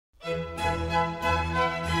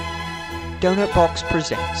Doughnut Box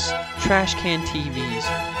presents Trash Can TV's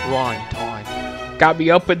Rhyme Time. Got me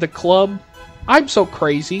up in the club. I'm so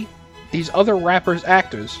crazy. These other rappers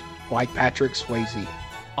actors like Patrick Swayze.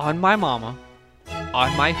 On my mama,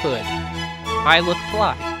 on my hood, I look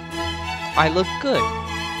fly, I look good.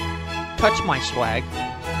 Touch my swag,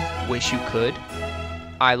 wish you could.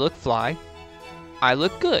 I look fly, I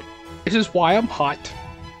look good. This is why I'm hot.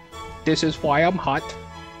 This is why I'm hot.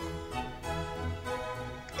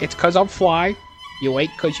 It's 'cause I'm fly. You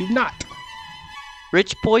ain't 'cause you not.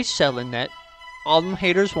 Rich boys selling that. All them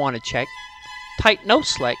haters want to check. Tight no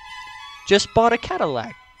slick. Just bought a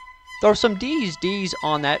Cadillac. Throw some D's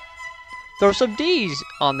on that. Throw some D's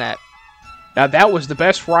on that. Now that was the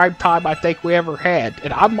best rhyme time I think we ever had.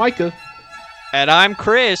 And I'm Micah. And I'm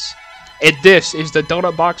Chris. And this is the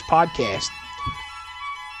Doughnut Box Podcast.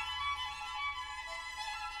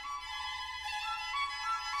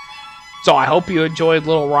 So I hope you enjoyed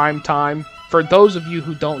Little Rhyme Time. For those of you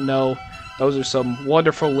who don't know, those are some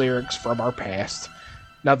wonderful lyrics from our past.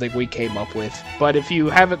 Nothing we came up with. But if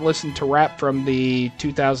you haven't listened to rap from the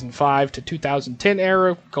 2005 to 2010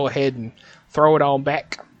 era, go ahead and throw it on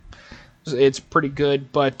back. It's pretty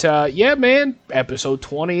good. But yeah, man, episode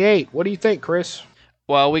 28. What do you think, Chris?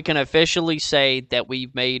 Well, we can officially say that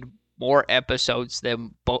we've made more episodes than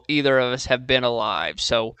either of us have been alive.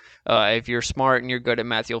 So if you're smart and you're good at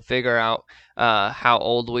math, you'll figure out how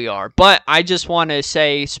old we are. But I just want to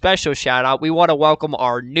say special shout out. We want to welcome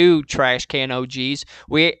our new Trash Can OGs.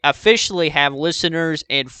 We officially have listeners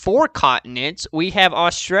in 4 continents. We have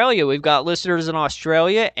Australia. We've got listeners in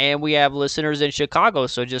Australia, and we have listeners in Chicago.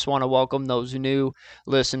 So just want to welcome those new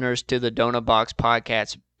listeners to the Doughnut Box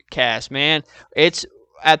Podcast. Man, it's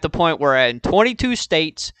at the point where in 22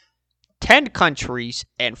 states, 10 countries,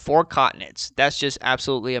 and 4 continents. That's just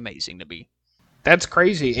absolutely amazing to me. That's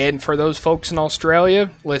crazy. And for those folks in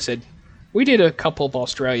Australia, listen, we did a couple of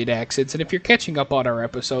Australian accents, and if you're catching up on our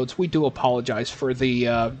episodes, we do apologize for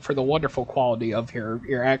the wonderful quality of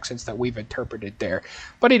your accents that we've interpreted there.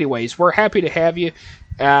 But anyways, we're happy to have you.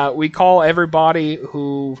 We call everybody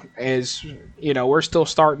who is, we're still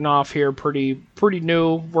starting off here pretty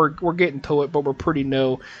new. We're getting to it, but we're pretty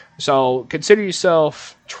new. So consider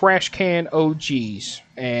yourself Trash Can OGs,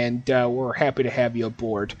 and we're happy to have you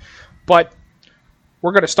aboard. But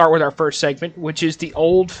we're going to start with our first segment, which is the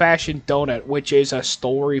old-fashioned donut, which is a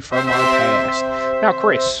story from our past. Now,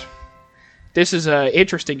 Chris, this is an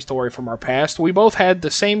interesting story from our past. We both had the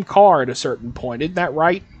same car at a certain point, isn't that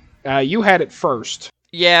right? You had it first.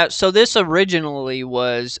 Yeah, so this originally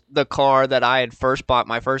was the car that I had first bought,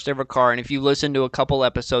 my first ever car, and if you listen to a couple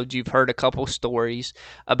episodes, you've heard a couple stories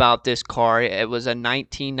about this car. It was a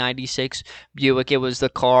 1996 Buick. It was the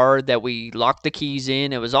car that we locked the keys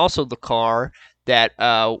in. It was also the car that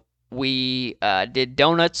we did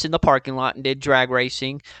donuts in the parking lot and did drag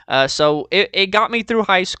racing. So it got me through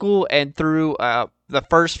high school and through the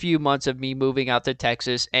first few months of me moving out to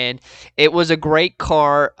Texas, and it was a great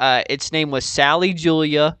car. Its name was Sally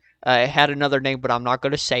Julia. It had another name, but I'm not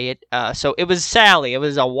going to say it. So it was Sally. It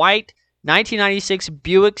was a white 1996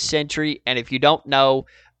 Buick Century, and if you don't know,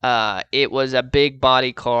 it was a big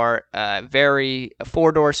body car, very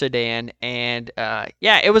 4-door sedan, and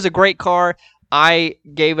yeah, it was a great car. I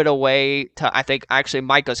gave it away to, I think, actually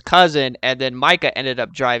Micah's cousin, and then Micah ended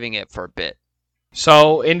up driving it for a bit.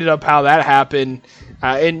 So, ended up how that happened,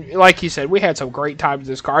 and like you said, we had some great times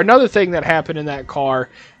in this car. Another thing that happened in that car,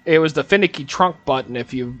 it was the finicky trunk button,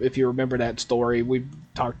 if you remember that story. We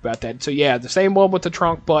talked about that. So, yeah, the same one with the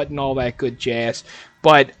trunk button, all that good jazz.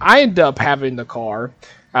 But I ended up having the car.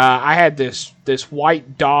 I had this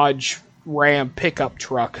white Dodge Ram pickup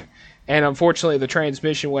truck, and unfortunately the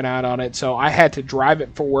transmission went out on it, so I had to drive it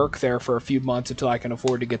for work there for a few months until I can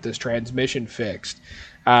afford to get this transmission fixed.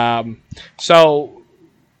 So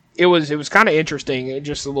it was kind of interesting.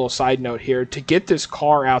 Just a little side note here, to get this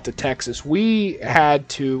car out to Texas, we had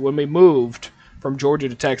to, when we moved from Georgia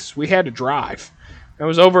to Texas, we had to drive. It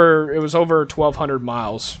was over 1,200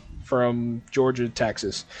 miles from Georgia to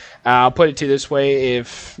Texas. I'll put it to you this way: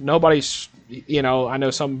 if nobody's, I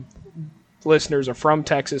know some listeners are from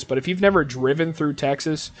Texas, but if you've never driven through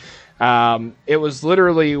Texas, it was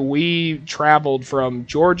literally, we traveled from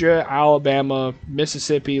Georgia, Alabama,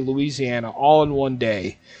 Mississippi, Louisiana, all in one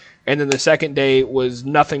day. And then the second day was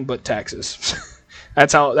nothing but Texas.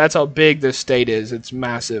 That's how big this state is. It's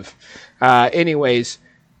massive. Anyways,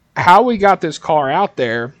 how we got this car out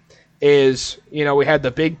there is, we had the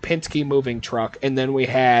big Penske moving truck, and then we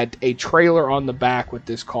had a trailer on the back with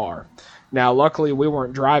this car. Now, luckily, we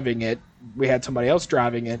weren't driving it. We had somebody else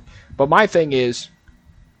driving it. But my thing is,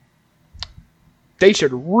 they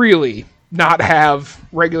should really not have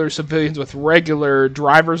regular civilians with regular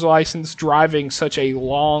driver's license driving such a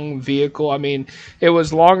long vehicle. I mean, it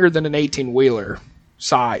was longer than an 18-wheeler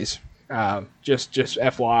size. Just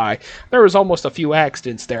FYI, there was almost a few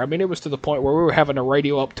accidents there. I mean, it was to the point where we were having to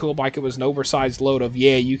radio up to them like it was an oversized load of,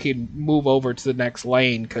 yeah, you can move over to the next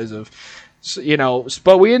lane because of,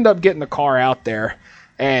 but we ended up getting the car out there.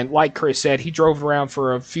 And like Chris said, he drove around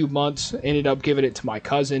for a few months, ended up giving it to my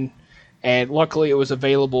cousin. And luckily it was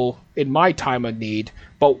available in my time of need.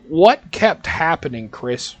 But what kept happening,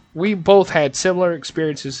 Chris? We both had similar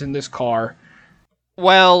experiences in this car.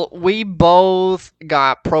 Well, we both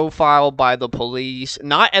got profiled by the police,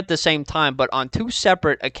 not at the same time, but on two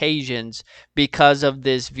separate occasions because of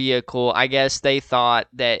this vehicle. I guess they thought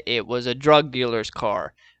that it was a drug dealer's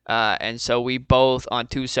car. And so we both, on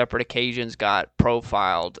two separate occasions, got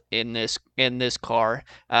profiled in this car.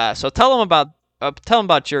 So tell them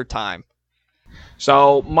about your time.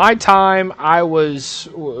 So my time, I was,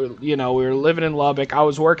 we were living in Lubbock. I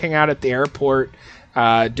was working out at the airport,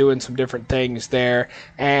 doing some different things there,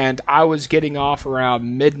 and I was getting off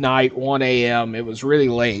around midnight, 1 a.m. It was really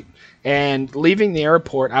late. And leaving the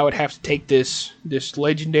airport, I would have to take this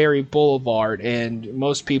legendary boulevard, and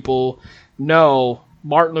most people know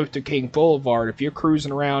Martin Luther King Boulevard. If you're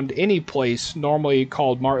cruising around any place normally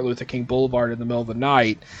called Martin Luther King Boulevard in the middle of the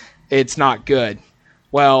night, it's not good.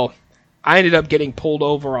 Well, I ended up getting pulled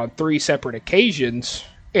over on 3 separate occasions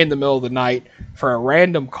in the middle of the night for a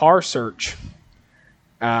random car search.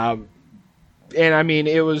 And I mean,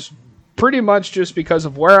 it was pretty much just because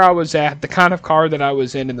of where I was at, the kind of car that I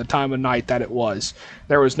was in, and the time of night that it was.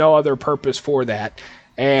 There was no other purpose for that.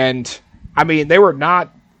 And I mean, they were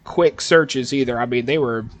not quick searches either. I mean, they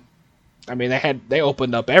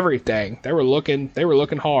opened up everything. They were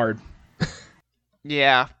looking hard.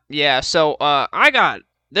 Yeah. So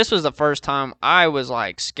this was the first time I was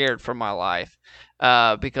like scared for my life,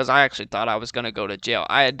 because I actually thought I was gonna go to jail.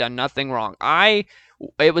 I had done nothing wrong.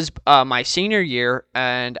 It was my senior year,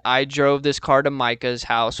 and I drove this car to Micah's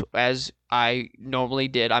house as I normally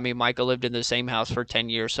did. I mean, Micah lived in the same house for 10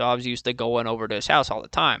 years, so I was used to going over to his house all the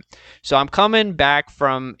time. So I'm coming back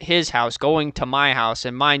from his house, going to my house,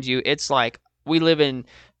 and mind you, it's like we live in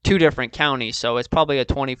 2 different counties, so it's probably a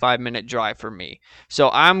 25-minute drive for me. So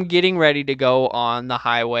I'm getting ready to go on the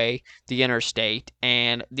highway, the interstate,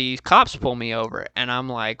 and these cops pull me over, and I'm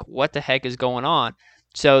like, what the heck is going on?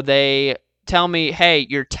 So they tell me, hey,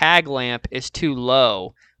 your tag lamp is too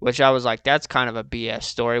low, which I was like, that's kind of a BS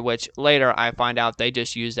story, which later I find out they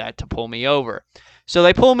just use that to pull me over. So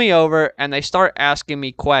they pull me over, and they start asking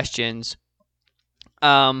me questions,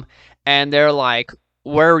 and they're like,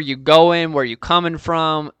 where are you going? Where are you coming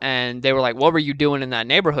from? And they were like, what were you doing in that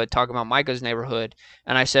neighborhood? Talking about Micah's neighborhood.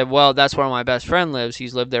 And I said, well, that's where my best friend lives.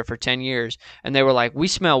 He's lived there for 10 years. And they were like, we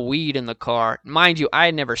smell weed in the car. Mind you, I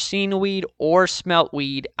had never seen weed or smelt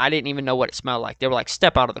weed. I didn't even know what it smelled like. They were like,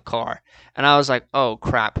 step out of the car. And I was like, oh,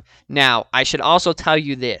 crap. Now, I should also tell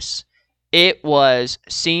you this. It was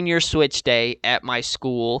senior switch day at my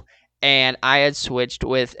school, and I had switched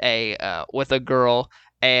with a girl,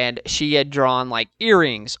 and she had drawn like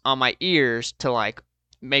earrings on my ears to like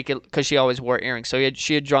make it, because she always wore earrings. So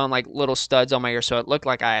she had drawn like little studs on my ear, so it looked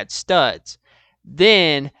like I had studs.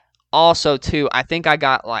 Then also too, I think I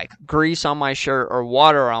got like grease on my shirt or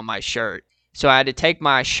water on my shirt, so I had to take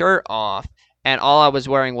my shirt off, and all I was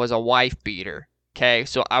wearing was a wife beater. Okay,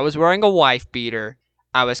 so I was wearing a wife beater.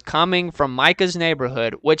 I was coming from Micah's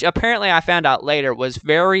neighborhood, which apparently I found out later was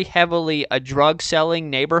very heavily a drug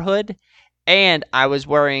selling neighborhood. And I was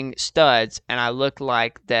wearing studs, and I looked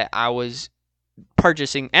like that I was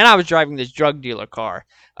purchasing, and I was driving this drug dealer car.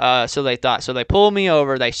 So they thought. So they pulled me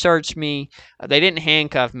over. They searched me. They didn't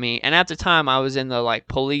handcuff me. And at the time, I was in the like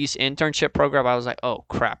police internship program. I was like, oh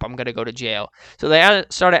crap, I'm gonna go to jail. So they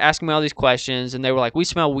started asking me all these questions, and they were like, we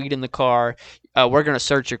smell weed in the car. We're gonna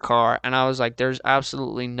search your car. And I was like, there's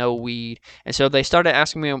absolutely no weed. And so they started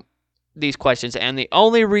asking me these questions, and the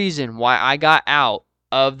only reason why I got out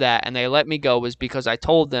of that and they let me go was because I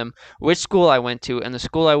told them which school I went to, and the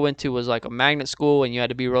school I went to was like a magnet school, and you had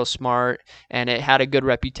to be real smart, and it had a good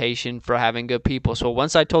reputation for having good people. So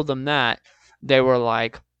once I told them that, they were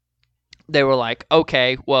like,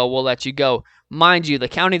 okay, well, we'll let you go. mind you, the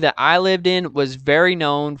county that I lived in was very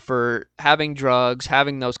known for having drugs,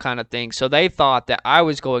 having those kind of things. So they thought that I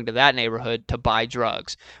was going to that neighborhood to buy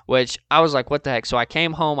drugs, which I was like, what the heck? So I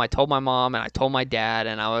came home, I told my mom and I told my dad,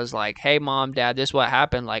 and I was like, hey, mom, dad, this is what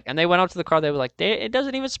happened. Like, and they went up to the car. They were like, it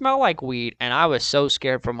doesn't even smell like weed. And I was so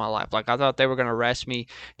scared for my life. Like, I thought they were going to arrest me.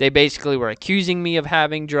 They basically were accusing me of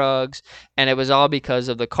having drugs, and it was all because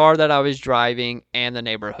of the car that I was driving and the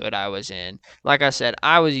neighborhood I was in. Like I said,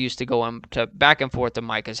 I was used to going to back and forth to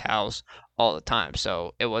Micah's house all the time,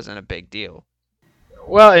 so it wasn't a big deal.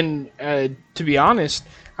 Well, and to be honest,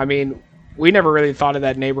 I mean, we never really thought of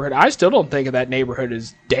that neighborhood. I still don't think of that neighborhood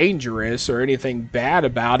as dangerous or anything bad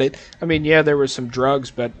about it. I mean, yeah, there was some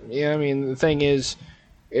drugs, but yeah, I mean, the thing is,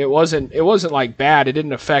 it wasn't like bad. It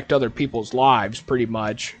didn't affect other people's lives, pretty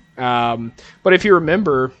much. But if you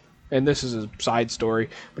remember, and this is a side story,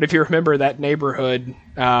 but if you remember that neighborhood,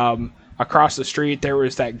 across the street, there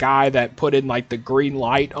was that guy that put in like the green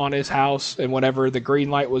light on his house, and whenever the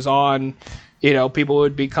green light was on, people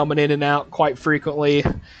would be coming in and out quite frequently.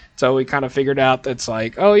 So we kind of figured out that's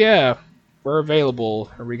like, oh yeah, we're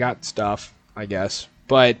available, or we got stuff, I guess.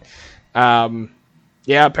 But yeah,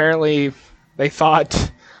 apparently they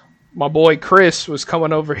thought my boy Chris was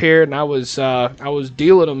coming over here, and I was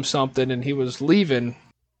dealing him something, and he was leaving.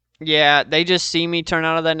 Yeah, they just see me turn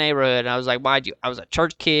out of that neighborhood, and I was like, why'd you? I was a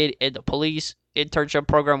church kid in the police internship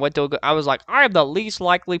program. I was like, I am the least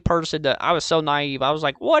likely person to. I was so naive. I was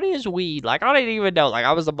like, what is weed? Like, I didn't even know. Like,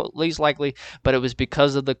 I was the least likely, but it was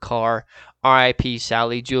because of the car. R.I.P.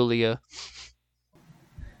 Sally Julia.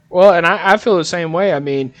 Well, and I feel the same way. I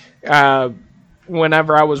mean,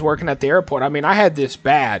 whenever I was working at the airport, I mean, I had this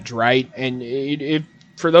badge, right? And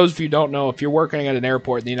for those of you who don't know, if you're working at an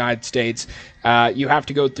airport in the United States, you have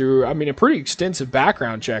to go through, I mean, a pretty extensive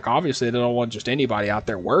background check. Obviously, they don't want just anybody out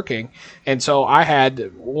there working. And so I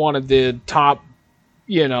had one of the top,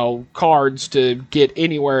 cards to get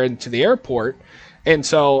anywhere into the airport. And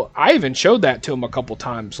so I even showed that to them a couple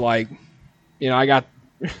times. Like, I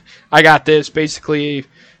got this. Basically,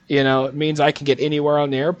 it means I can get anywhere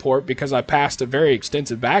on the airport because I passed a very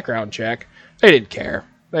extensive background check. They didn't care.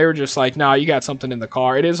 They were just like, no, you got something in the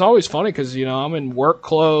car. It is always funny because, I'm in work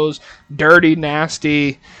clothes, dirty,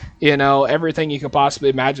 nasty, everything you could possibly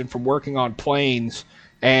imagine from working on planes.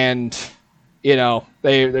 And,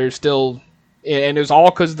 they're still, and it was all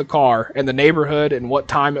because of the car and the neighborhood and what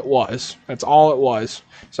time it was. That's all it was.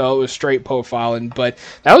 So it was straight profiling. But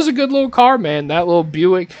that was a good little car, man. That little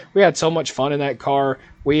Buick. We had so much fun in that car.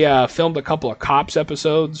 We filmed a couple of Cops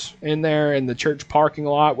episodes in there in the church parking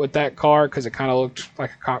lot with that car because it kind of looked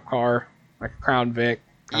like a cop car, like a Crown Vic.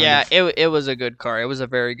 Yeah, it was a good car. It was a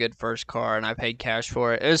very good first car, and I paid cash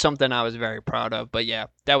for it. It was something I was very proud of. But yeah,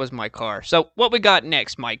 that was my car. So what we got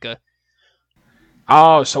next, Micah?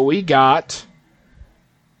 Oh, so we got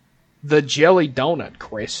the Jelly Donut,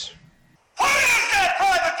 Chris. What is that,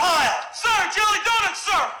 Private Pile? Sir, Jelly Donut,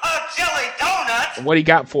 sir! A Jelly Donut? What do you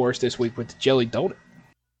got for us this week with the Jelly Donut?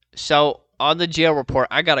 So, on the jail report,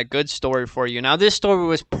 I got a good story for you. Now, this story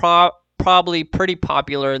was probably pretty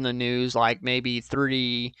popular in the news, like maybe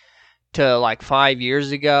 3 to like 5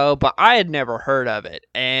 years ago, but I had never heard of it.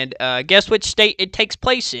 And guess which state it takes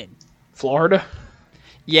place in? Florida.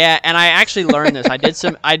 Yeah, and I actually learned this. I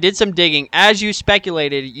did some digging. As you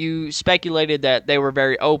speculated that they were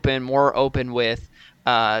very more open with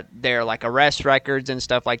their like arrest records and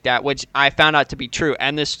stuff like that, which I found out to be true,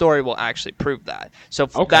 and this story will actually prove that. So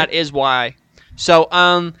That is why.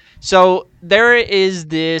 So there is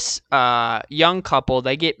this young couple.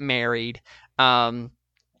 They get married, and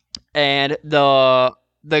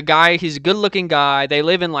the guy, he's a good-looking guy. They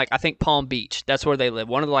live in, like, I think Palm Beach. That's where they live.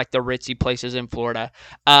 One of the, like, the ritzy places in Florida.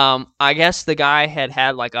 I guess the guy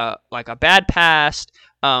had like a bad past.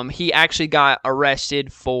 He actually got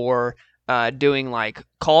arrested for doing, like,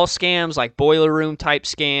 call scams, like boiler room type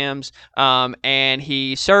scams. And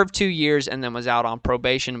he served 2 years and then was out on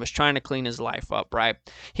probation and was trying to clean his life up, right?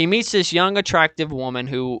 He meets this young, attractive woman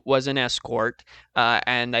who was an escort,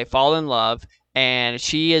 and they fall in love. And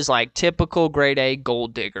she is like typical grade A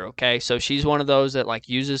gold digger, okay? So she's one of those that like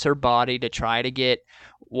uses her body to try to get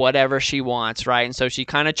whatever she wants, right? And so she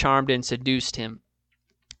kind of charmed and seduced him.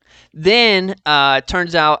 Then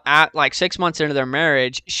turns out at like 6 months into their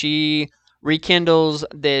marriage, she rekindles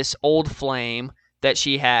this old flame that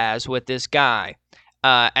she has with this guy.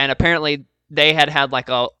 And apparently they had like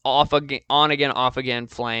a on again, off again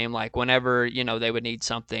flame, like whenever, they would need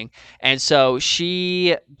something. And so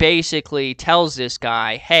she basically tells this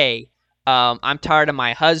guy, hey, I'm tired of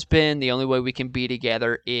my husband. The only way we can be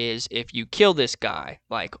together is if you kill this guy.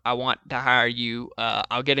 Like, I want to hire you.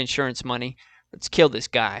 I'll get insurance money Let's kill this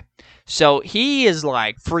guy. So he is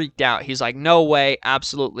like freaked out. He's like, no way,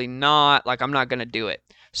 absolutely not. Like, I'm not going to do it.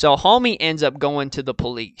 So homie ends up going to the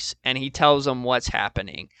police and he tells them what's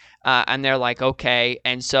happening. And they're like, okay.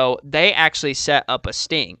 And so they actually set up a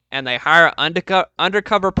sting and they hire an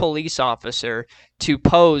undercover police officer to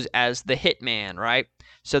pose as the hitman, right?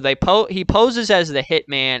 So he poses as the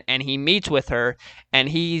hitman and he meets with her and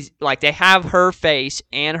he's like, they have her face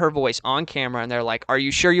and her voice on camera and they're like, are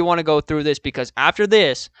you sure you want to go through this? Because after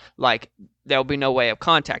this, like, there'll be no way of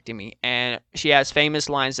contacting me. And she has famous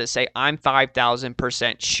lines that say, I'm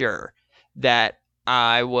 5,000% sure that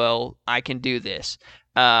I can do this.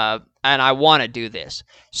 And I want to do this.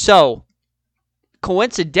 So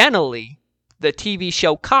coincidentally, the TV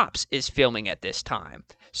show Cops is filming at this time.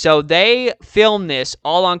 So they film this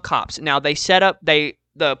all on Cops. Now they set up the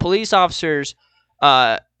police officers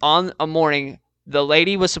on a morning. The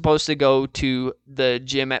lady was supposed to go to the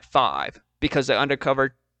gym at 5 because the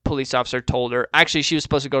undercover police officer told her. Actually, she was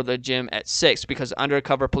supposed to go to the gym at 6 because the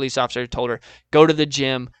undercover police officer told her, go to the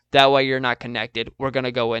gym. That way you're not connected. We're going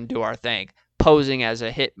to go and do our thing, posing as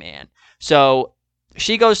a hitman. So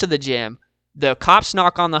she goes to the gym. The cops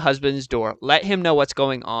knock on the husband's door, let him know what's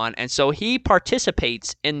going on, and so he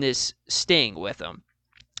participates in this sting with them.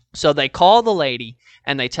 So they call the lady,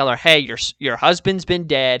 and they tell her, hey, your husband's been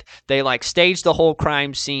dead. They, like, stage the whole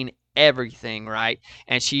crime scene, everything, right?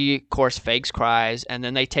 And she, of course, fakes cries, and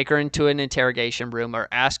then they take her into an interrogation room or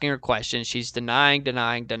asking her questions. She's denying.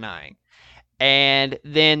 And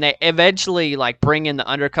then they eventually, like, bring in the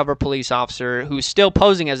undercover police officer who's still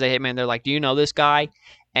posing as a hitman. They're like, do you know this guy?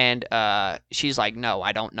 And she's like, no,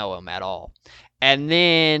 I don't know him at all. And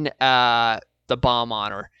then the bomb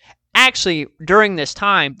on her. Actually, during this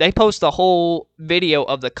time, they post the whole video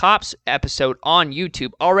of the Cops episode on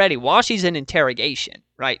YouTube already while she's in interrogation,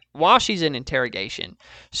 right? While she's in interrogation.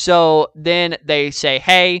 So then they say,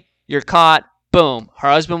 hey, you're caught. Boom.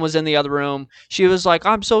 Her husband was in the other room. She was like,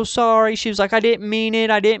 I'm so sorry. She was like, I didn't mean it.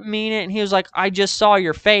 And he was like, I just saw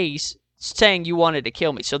your face saying you wanted to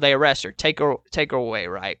kill me. So they arrest her, take her away,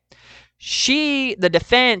 right? The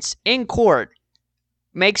defense in court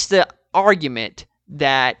makes the argument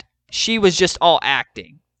that she was just all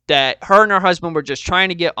acting, that her and her husband were just trying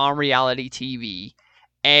to get on reality TV,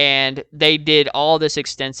 and they did all this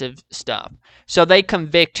extensive stuff. So they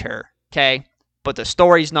convict her, okay? But the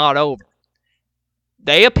story's not over.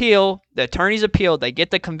 They appeal, the attorneys appeal, they get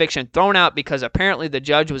the conviction thrown out because apparently the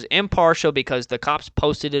judge was impartial because the cops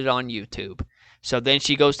posted it on YouTube. So then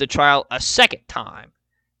she goes to trial a second time,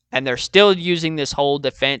 and they're still using this whole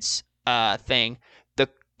defense thing. The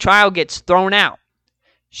trial gets thrown out.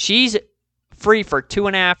 She's free for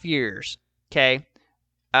 2.5 years, okay?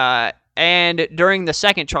 And during the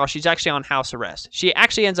second trial, she's actually on house arrest. She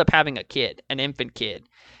actually ends up having a kid, an infant kid.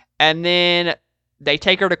 And then they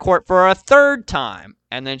take her to court for a third time,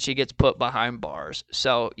 and then she gets put behind bars.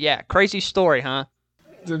 So, yeah, crazy story, huh?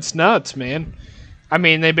 It's nuts, man. I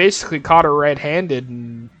mean, they basically caught her red-handed,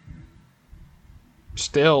 and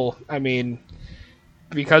still, I mean,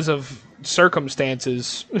 because of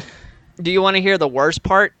circumstances. Do you want to hear the worst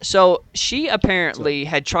part? So she apparently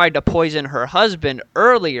had tried to poison her husband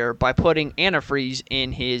earlier by putting antifreeze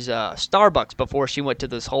in his Starbucks before she went to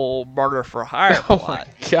this whole murder for hire plot. Oh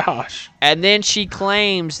my gosh! And then she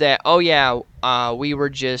claims that, oh yeah, we were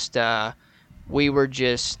just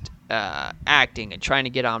acting and trying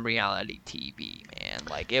to get on reality TV, man.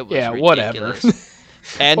 Like, it was ridiculous. Whatever.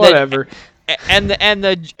 And whatever.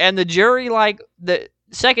 And the jury, like, the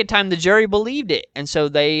second time the jury believed it, and so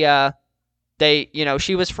they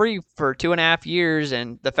she was free for 2.5 years,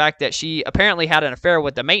 and the fact that she apparently had an affair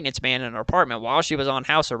with the maintenance man in her apartment while she was on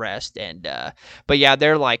house arrest, and but yeah,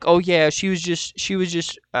 they're like, oh yeah, she was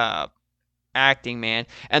just acting, man.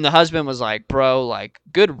 And the husband was like, bro, like,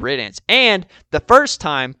 good riddance. And the first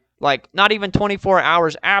time, like, not even 24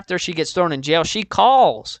 hours after she gets thrown in jail, she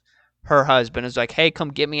calls her husband, is like, hey,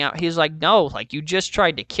 come get me out. He's like, no, like, you just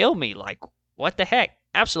tried to kill me. Like, what the heck?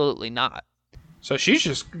 Absolutely not. So she's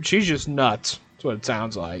just nuts. That's what it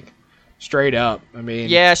sounds like. Straight up. I mean,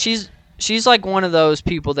 yeah, she's like one of those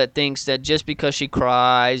people that thinks that just because she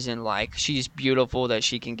cries and, like, she's beautiful that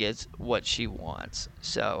she can get what she wants.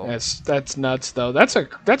 So that's nuts though. That's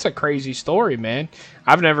a crazy story, man.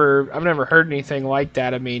 I've never heard anything like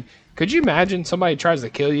that. I mean, could you imagine somebody tries to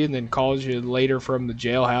kill you and then calls you later from the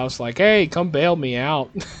jailhouse like, "Hey, come bail me out."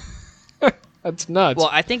 That's nuts. Well,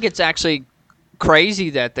 I think it's actually crazy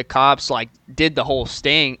that the cops, like, did the whole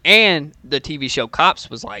sting, and the TV show Cops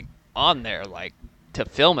was, like, on there, like, to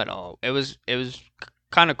film it all. It was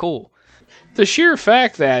kind of cool. The sheer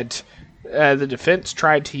fact that the defense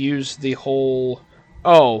tried to use the whole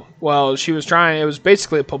Oh, well, she was trying. It was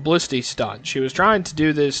basically a publicity stunt. She was trying to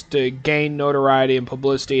do this to gain notoriety and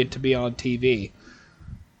publicity and to be on TV.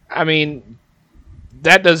 I mean,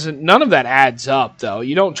 that doesn't. None of that adds up, though.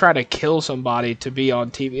 You don't try to kill somebody to be on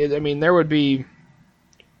TV. I mean, there would be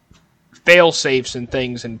fail safes and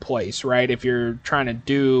things in place, right? If you're trying to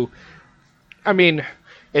do. I mean,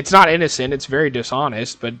 it's not innocent. It's very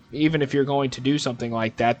dishonest. But even if you're going to do something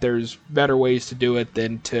like that, there's better ways to do it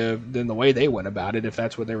than the way they went about it. If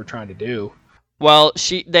that's what they were trying to do. Well,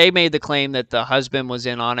 they made the claim that the husband was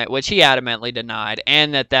in on it, which he adamantly denied,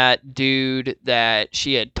 and that dude that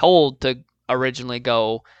she had told to originally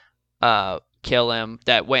go kill him,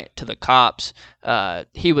 that went to the cops,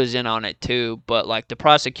 he was in on it too. But like the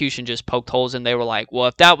prosecution just poked holes, and they were like, "Well,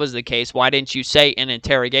 if that was the case, why didn't you say in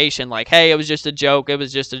interrogation like, hey, it was just a joke, it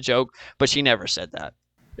was just a joke?" But she never said that.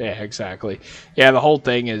 Yeah, exactly. Yeah, the whole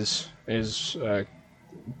thing is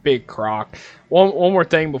big crock. One more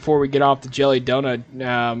thing before we get off the jelly donut.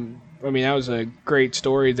 I mean, that was a great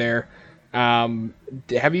story there. Did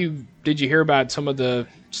you hear about some of the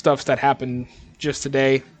stuff that happened just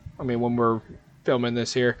today? I mean, when we're filming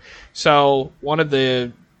this here. So one of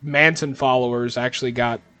the Manson followers actually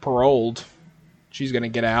got paroled. She's going to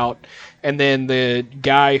get out. And then the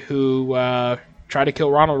guy who tried to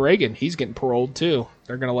kill Ronald Reagan, he's getting paroled too.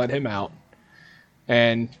 They're going to let him out.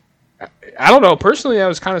 And I don't know. Personally, that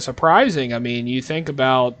was kind of surprising. I mean, you think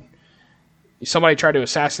about somebody tried to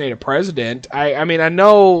assassinate a president. I mean, I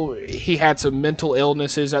know he had some mental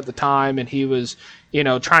illnesses at the time, and he was,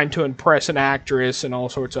 trying to impress an actress and all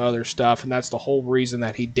sorts of other stuff, and that's the whole reason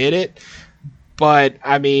that he did it. But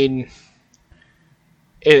I mean,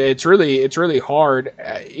 it's really hard.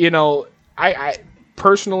 I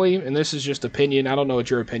personally, and this is just opinion. I don't know what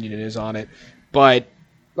your opinion is on it, but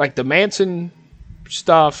like the Manson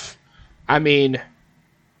stuff. I mean,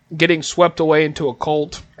 getting swept away into a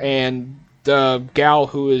cult, and the gal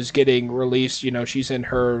who is getting released, she's in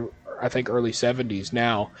her, I think, early 70s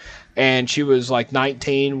now, and she was like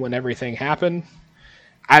 19 when everything happened.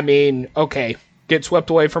 I mean, okay, get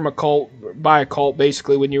swept away from by a cult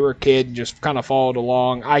basically when you were a kid and just kind of followed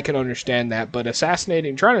along. I can understand that, but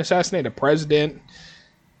trying to assassinate a president,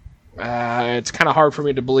 it's kind of hard for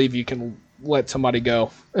me to believe you can let somebody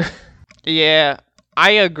go. Yeah.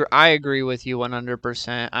 I agree with you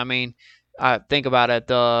 100%. I mean, think about it.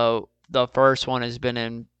 The first one has been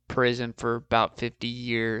in prison for about 50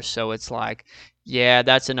 years, so it's like, yeah,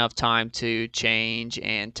 that's enough time to change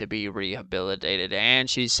and to be rehabilitated. And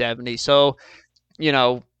she's 70, so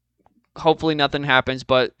hopefully nothing happens.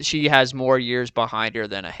 But she has more years behind her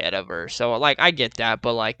than ahead of her. So like, I get that,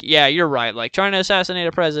 but like, yeah, you're right. Like trying to assassinate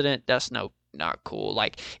a president, that's not cool.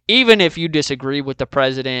 Like, even if you disagree with the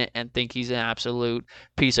president and think he's an absolute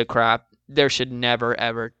piece of crap, there should never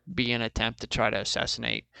ever be an attempt to try to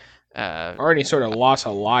assassinate or any sort of loss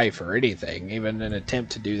of life or anything, even an attempt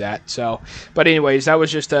to do that. So, but anyways, that was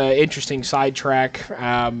just an interesting sidetrack.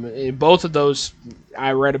 Both of those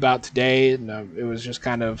I read about today, and it was just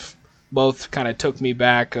both kind of took me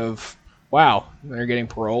back of, wow, they're getting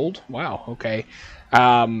paroled. Wow, okay.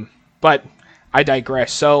 But I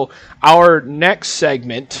digress. So our next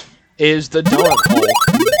segment is the Doughnut Hole.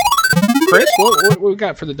 Chris, what we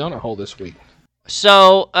got for the Doughnut Hole this week?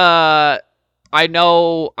 So I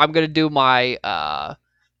know I'm gonna do my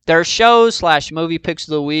their shows / movie picks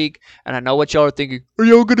of the week, and I know what y'all are thinking. Are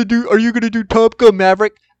you gonna do Top Gun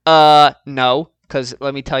Maverick? No. Because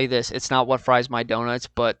let me tell you this, it's not what fries my donuts,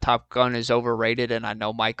 but Top Gun is overrated, and I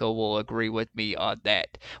know Micah will agree with me on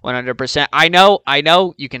that 100%. I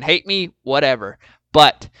know, you can hate me, whatever.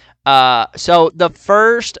 But, so the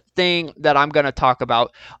first thing that I'm going to talk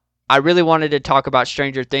about, I really wanted to talk about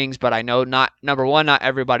Stranger Things, but I know number one, not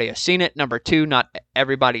everybody has seen it. Number two, not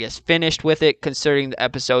everybody is finished with it, considering the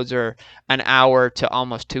episodes are an hour to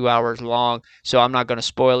almost 2 hours long. So I'm not going to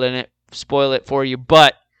spoil it for you,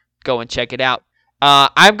 but go and check it out.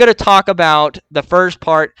 I'm going to talk about the first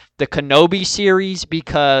part, the Kenobi series,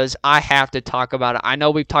 because I have to talk about it. I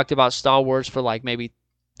know we've talked about Star Wars for like maybe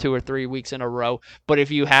 2 or 3 weeks in a row, but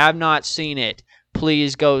if you have not seen it,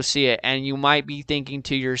 please go see it. And you might be thinking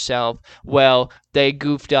to yourself, well, they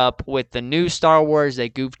goofed up with the new Star Wars, they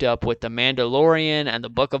goofed up with The Mandalorian and the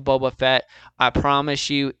Book of Boba Fett. I promise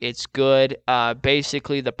you it's good.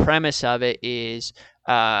 Basically, the premise of it is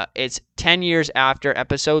it's 10 years after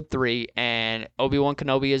episode 3, and Obi-Wan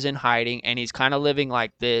Kenobi is in hiding, and he's kind of living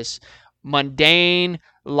like this mundane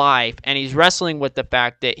life, and he's wrestling with the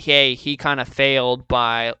fact that, hey, he kind of failed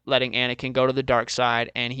by letting Anakin go to the dark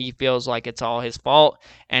side, and he feels like it's all his fault,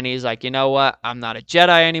 and he's like, you know what, I'm not a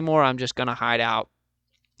Jedi anymore, I'm just going to hide out.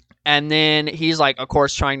 And then he's like, of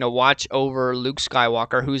course, trying to watch over Luke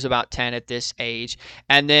Skywalker, who's about 10 at this age.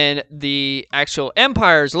 And then the actual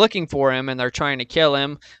Empire is looking for him, and they're trying to kill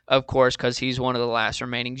him, of course, because he's one of the last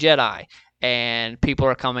remaining Jedi. And people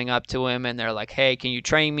are coming up to him, and they're like, hey, can you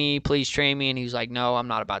train me? Please train me. And he's like, no, I'm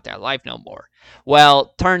not about that life no more.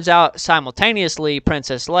 Well, turns out simultaneously,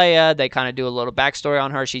 Princess Leia, they kind of do a little backstory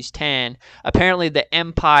on her. She's 10. Apparently, the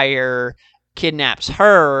Empire kidnaps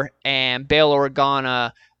her, and Bail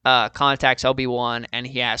Organa contacts Obi-Wan, and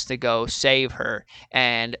he has to go save her.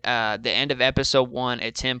 And the end of episode 1,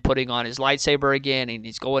 it's him putting on his lightsaber again, and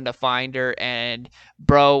he's going to find her. And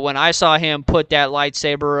bro, when I saw him put that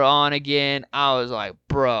lightsaber on again, I was like,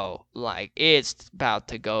 bro, like, it's about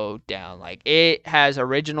to go down. Like, it has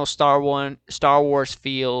original Star Wars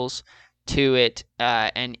feels to it,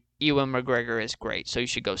 and Ewan McGregor is great, so you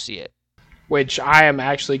should go see it. Which I am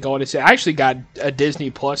actually going to say. I actually got a Disney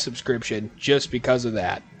Plus subscription just because of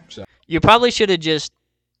that. So You probably should have just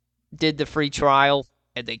did the free trial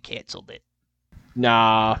and they canceled it.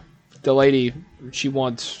 nah, the lady she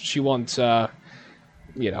wants she wanted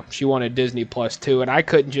Disney Plus too, and I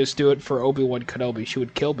couldn't just do it for Obi-Wan Kenobi. She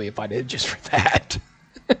would kill me if I did just for that.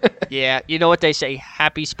 Yeah, you know what they say,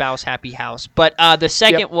 happy spouse, happy house. But the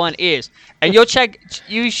second one is, and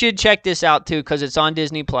you should check this out too, because it's on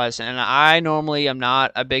Disney Plus, and I normally am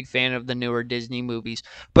not a big fan of the newer Disney movies,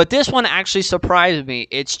 but this one actually surprised me.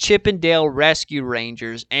 It's Chip and Dale Rescue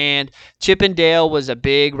Rangers, and Chip and Dale was a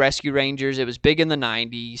big Rescue Rangers. It was big in the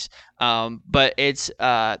 90s, but it's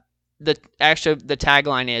the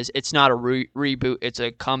tagline is, it's not a reboot, it's a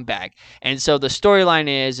comeback. And so the storyline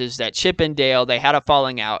is that Chip and Dale, they had a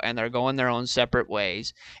falling out and they're going their own separate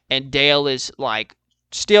ways. And Dale is like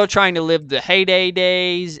still trying to live the heyday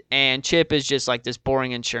days, and Chip is just like this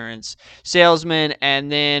boring insurance salesman.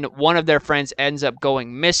 And then one of their friends ends up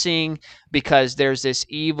going missing because there's this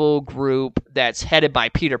evil group that's headed by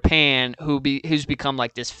Peter Pan, who's become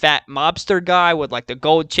like this fat mobster guy with like the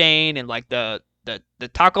gold chain and like the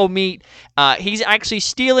taco meat. He's actually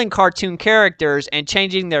stealing cartoon characters and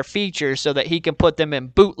changing their features so that he can put them in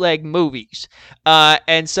bootleg movies.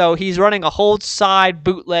 And so he's running a whole side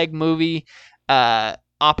bootleg movie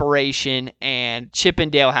operation, and Chip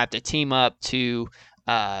and Dale have to team up to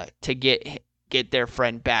get their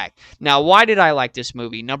friend back. Now, why did I like this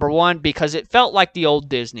movie? Number one, because it felt like the old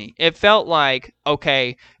Disney. It felt like,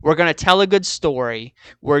 okay, we're going to tell a good story.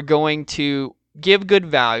 We're going to give good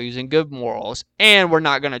values and good morals, and we're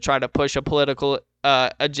not going to try to push a political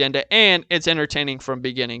agenda, and it's entertaining from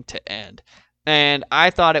beginning to end. And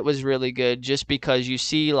I thought it was really good just because you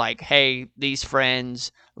see, like, hey, these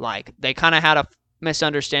friends, like, they kind of had a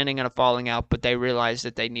misunderstanding and a falling out, but they realized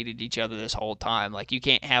that they needed each other this whole time. Like, you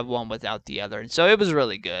can't have one without the other. And so it was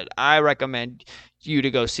really good. I recommend you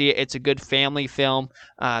to go see it. It's a good family film.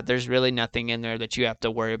 There's really nothing in there that you have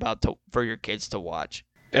to worry about for your kids to watch.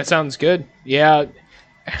 That sounds good. Yeah,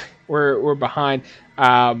 we're behind.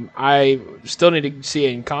 I still need to see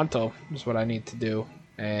it Encanto is what I need to do,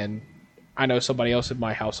 and I know somebody else in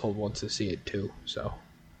my household wants to see it too. So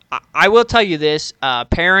I will tell you this: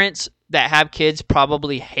 parents that have kids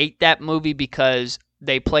probably hate that movie because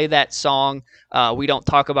they play that song. We don't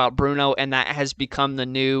talk about Bruno, and that has become the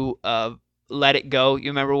new Let It Go. You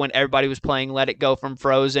remember when everybody was playing Let It Go from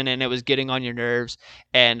Frozen and it was getting on your nerves?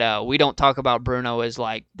 And we don't talk about Bruno as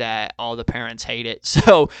like that. All the parents hate it.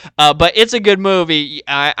 So, but it's a good movie.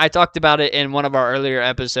 I talked about it in one of our earlier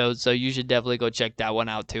episodes, so you should definitely go check that one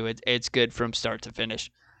out too. It's good from start to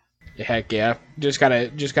finish. Heck yeah. Just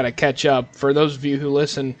gotta catch up. For those of you who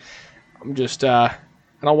listen, I'm just I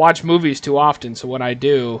don't watch movies too often, so when I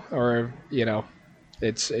do, or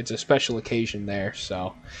it's a special occasion there.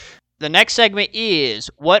 So the next segment is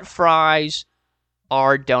what fries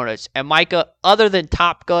are donuts. And Micah, other than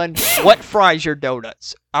Top Gun, what fries your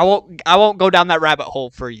donuts? I won't go down that rabbit hole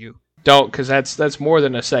for you. Don't, because that's more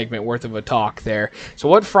than a segment worth of a talk there. So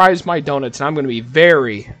what fries my donuts? And I'm going to be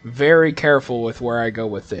very, very careful with where I go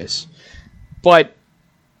with this. But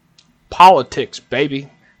politics, baby.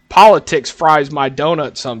 Politics fries my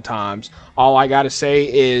donuts sometimes. All I got to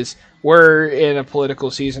say is we're in a political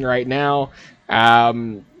season right now.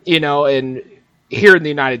 And here in the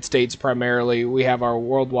United States primarily, we have our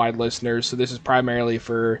worldwide listeners, so this is primarily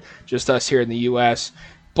for just us here in the U.S.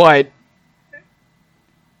 But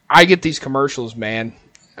I get these commercials, man.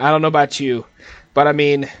 I don't know about you, but I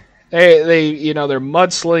mean, they're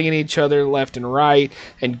mudslinging each other left and right,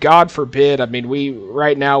 and God forbid, I mean,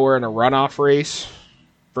 right now we're in a runoff race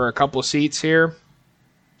for a couple seats here,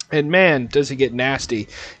 and man, does it get nasty.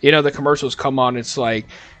 The commercials come on, it's like,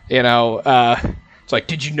 it's like,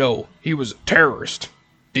 did you know he was a terrorist?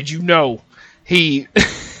 Did you know he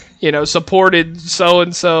supported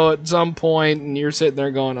so-and-so at some point, and you're sitting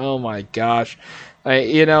there going, oh my gosh.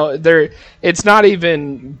 It's not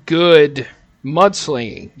even good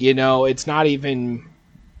mudslinging, it's not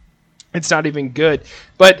even good.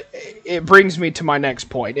 But it brings me to my next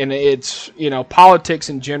point, and it's, politics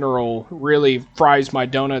in general really fries my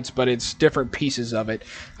donuts, but it's different pieces of it.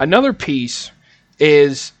 Another piece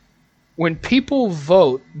is when people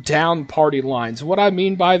vote down party lines. What I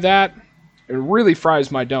mean by that, it really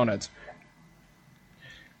fries my donuts.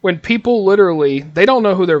 When people literally, they don't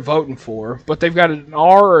know who they're voting for, but they've got an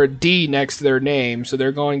R or a D next to their name, so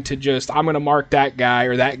they're going to I'm going to mark that guy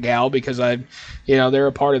or that gal because they're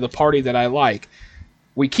a part of the party that I like.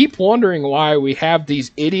 We keep wondering why we have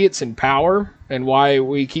these idiots in power and why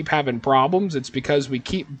we keep having problems. It's because we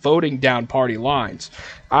keep voting down party lines.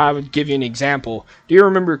 I would give you an example. Do you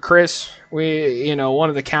remember, Chris? One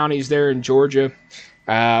of the counties there in Georgia,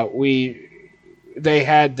 they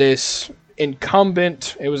had this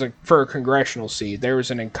incumbent. It was for a congressional seat. There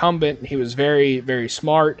was an incumbent. He was very, very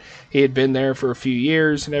smart. He had been there for a few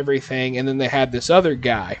years and everything. And then they had this other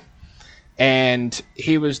guy, and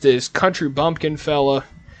he was this country bumpkin fella.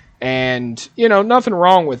 And nothing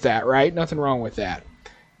wrong with that, right? Nothing wrong with that.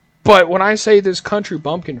 But when I say this country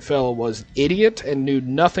bumpkin fella was an idiot and knew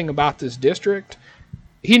nothing about this district,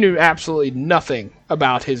 he knew absolutely nothing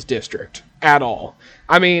about his district at all.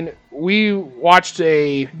 I mean, we watched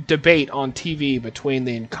a debate on TV between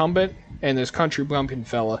the incumbent and this country bumpkin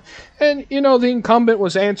fella. And, the incumbent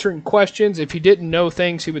was answering questions. If he didn't know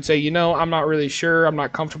things, he would say, I'm not really sure. I'm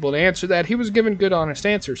not comfortable to answer that. He was giving good, honest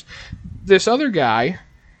answers. This other guy,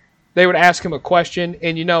 they would ask him a question,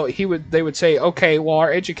 and, they would say, okay, well,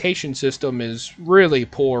 our education system is really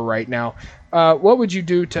poor right now. What would you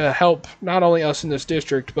do to help not only us in this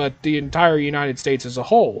district, but the entire United States as a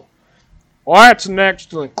whole? Well, that's an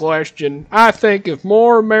excellent question. I think if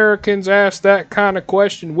more Americans asked that kind of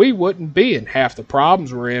question, we wouldn't be in half the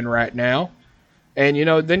problems we're in right now. And,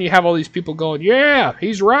 then you have all these people going, yeah,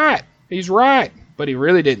 he's right. He's right. But he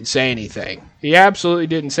really didn't say anything. He absolutely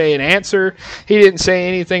didn't say an answer. He didn't say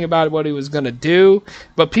anything about what he was going to do.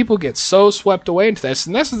 But people get so swept away into this.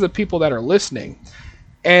 And this is the people that are listening.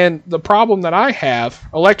 And the problem that I have,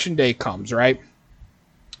 election day comes, right?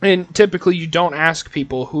 And typically you don't ask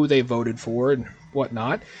people who they voted for and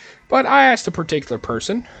whatnot. But I asked a particular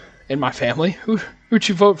person in my family, who'd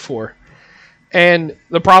you vote for? And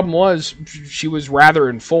the problem was she was rather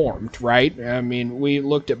informed, right? I mean, we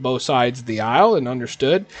looked at both sides of the aisle and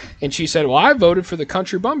understood. And she said, well, I voted for the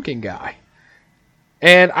country bumpkin guy.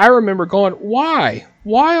 And I remember going, why?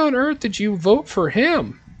 Why on earth did you vote for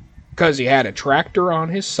him? Because he had a tractor on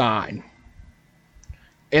his sign.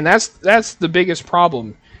 And that's the biggest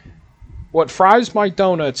problem. What fries my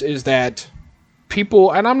donuts is that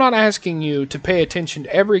people, and I'm not asking you to pay attention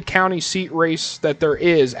to every county seat race that there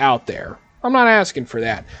is out there. I'm not asking for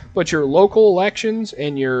that. But your local elections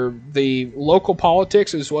and the local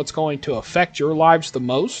politics is what's going to affect your lives the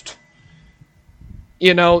most.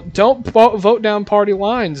 Don't vote down party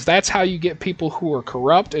lines. That's how you get people who are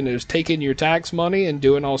corrupt and is taking your tax money and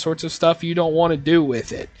doing all sorts of stuff you don't want to do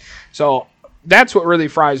with it. So that's what really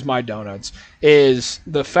fries my donuts, is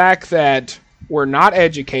the fact that we're not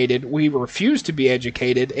educated. We refuse to be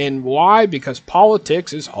educated. And why? Because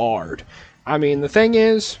politics is hard. I mean, the thing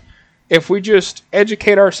is, if we just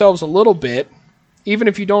educate ourselves a little bit, even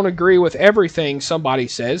if you don't agree with everything somebody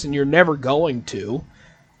says, and you're never going to,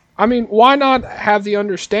 I mean, why not have the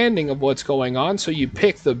understanding of what's going on so you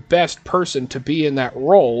pick the best person to be in that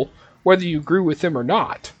role, whether you agree with them or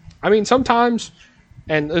not? I mean, sometimes,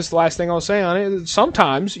 and this is the last thing I'll say on it,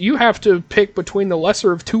 sometimes you have to pick between the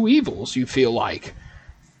lesser of two evils, you feel like.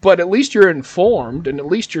 But at least you're informed, and at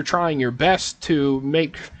least you're trying your best to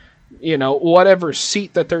make, whatever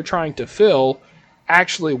seat that they're trying to fill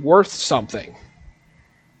actually worth something.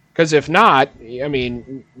 Because if not, I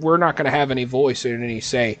mean, we're not going to have any voice and any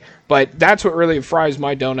say. But that's what really fries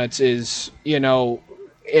my donuts is,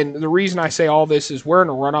 and the reason I say all this is we're in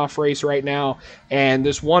a runoff race right now, and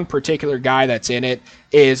this one particular guy that's in it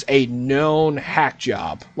is a known hack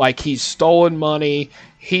job. Like, he's stolen money,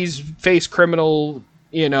 he's faced criminal,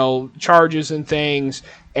 charges and things,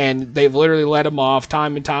 and they've literally let him off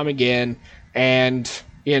time and time again. And,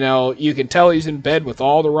 you can tell he's in bed with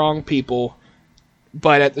all the wrong people.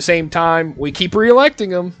 But at the same time, we keep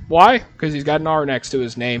re-electing him. Why? Because he's got an R next to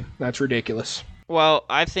his name. That's ridiculous. Well,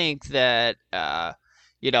 I think that,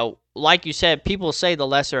 like you said, people say the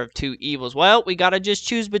lesser of two evils. Well, we got to just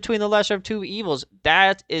choose between the lesser of two evils.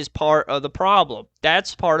 That is part of the problem.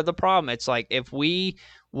 That's part of the problem. It's like if we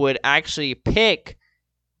would actually pick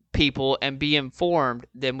people and be informed,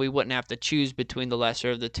 then we wouldn't have to choose between the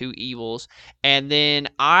lesser of the two evils. And then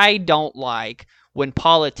I don't like when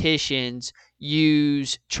politicians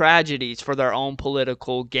use tragedies for their own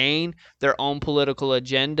political gain, their own political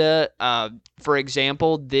agenda. For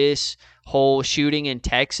example, this whole shooting in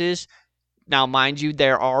Texas. Now, mind you,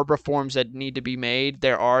 there are reforms that need to be made.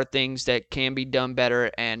 There are things that can be done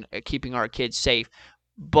better and keeping our kids safe.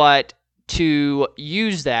 But to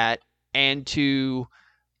use that and to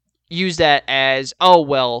use that as, oh,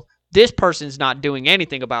 well, this person's not doing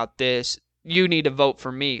anything about this, you need to vote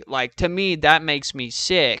for me. Like, to me, that makes me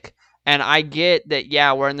sick. And I get that,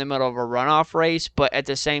 yeah, we're in the middle of a runoff race, but at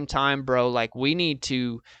the same time, bro, like, we need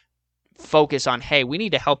to focus on, hey, we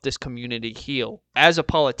need to help this community heal. As a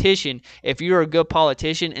politician, if you're a good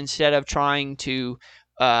politician, instead of trying to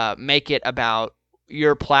make it about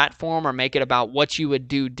your platform or make it about what you would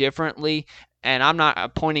do differently, and I'm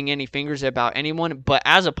not pointing any fingers about anyone, but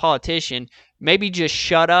as a politician, maybe just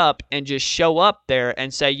shut up and just show up there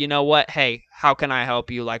and say, you know what, hey, how can I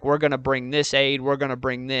help you? Like, we're going to bring this aid, we're going to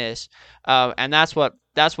bring this. And that's what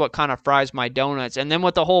kind of fries my donuts. And then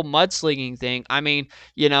with the whole mudslinging thing, I mean,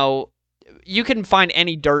 you know, you can find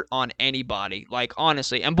any dirt on anybody, like,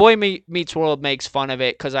 honestly. And Boy Meets World makes fun of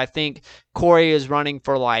it because I think Corey is running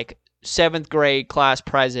for, like, 7th grade class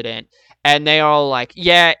president. And they are all like,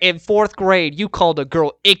 yeah, in 4th grade, you called a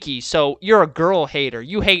girl icky, so you're a girl hater.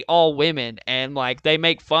 You hate all women. And, like, they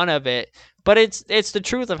make fun of it. But it's the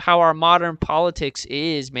truth of how our modern politics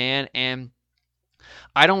is, man. And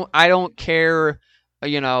I don't care,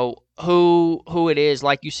 you know, who it is.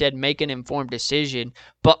 Like you said, make an informed decision.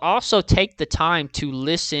 But also take the time to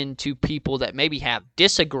listen to people that maybe have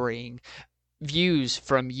disagreeing views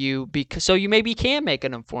from you, because so you maybe can make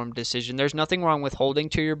an informed decision. There's nothing wrong with holding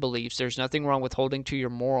to your beliefs. There's nothing wrong with holding to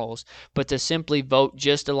your morals, but to simply vote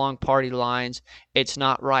just along party lines, it's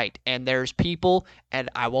not right. And there's people, and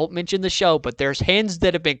I won't mention the show, but there's hens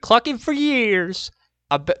that have been clucking for years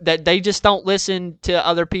that they just don't listen to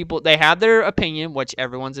other people. They have their opinion, which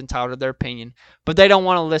everyone's entitled to their opinion, but they don't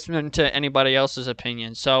want to listen to anybody else's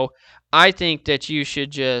opinion. So I think that you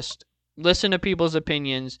should just listen to people's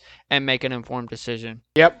opinions and make an informed decision.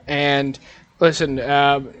 Yep, and listen,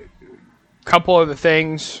 couple of the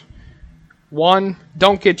things. One,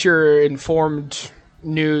 don't get your informed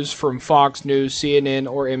news from Fox News,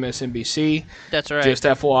 CNN, or MSNBC. That's right. Just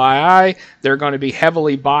FYI, they're going to be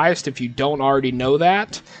heavily biased if you don't already know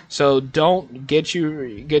that. So don't get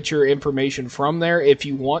your information from there. If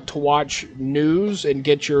you want to watch news and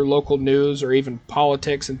get your local news or even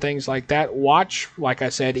politics and things like that, watch, like I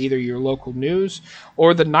said, either your local news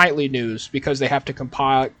or the nightly news, because they have to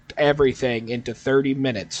compile everything into 30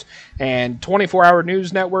 minutes. And 24-hour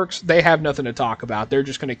news networks, they have nothing to talk about. They're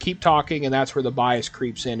just going to keep talking, and that's where the bias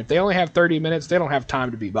creeps in. If they only have 30 minutes, they don't have time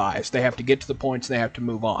to be biased. They have to get to the points, and they have to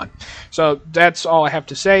move on. So that's all I have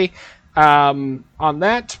to say on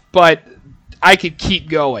that. But I could keep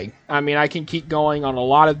going. I mean, I can keep going on a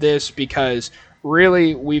lot of this, because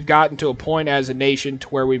really we've gotten to a point as a nation to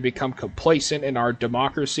where we've become complacent in our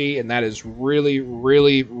democracy, and that is really,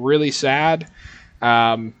 really, really sad.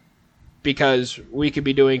 Because we could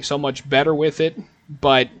be doing so much better with it,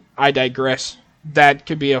 but I digress. That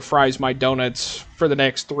could be a fries my donuts for the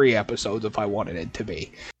next 3 episodes if I wanted it to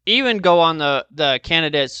be. Even go on the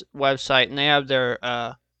candidates' website, and they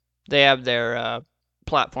have their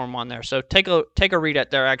platform on there. So take a read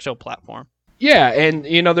at their actual platform. Yeah, and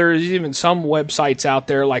you know, there's even some websites out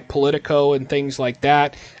there like Politico and things like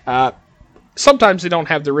that. Sometimes they don't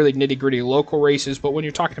have the really nitty-gritty local races, but when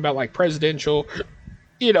you're talking about like presidential,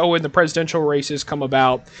 you know, when the presidential races come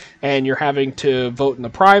about and you're having to vote in the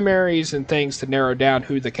primaries and things to narrow down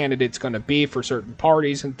who the candidate's going to be for certain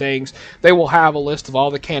parties and things, they will have a list of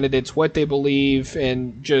all the candidates, what they believe,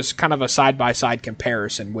 and just kind of a side-by-side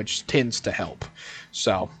comparison, which tends to help.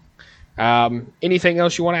 So, anything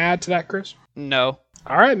else you want to add to that, Chris? No.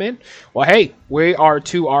 All right, man. Well, hey, we are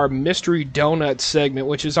to our Mystery Donut segment,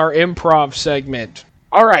 which is our improv segment.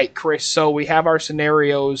 All right, Chris, so we have our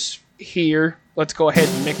scenarios here. Let's go ahead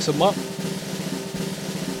and mix them up.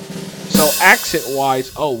 So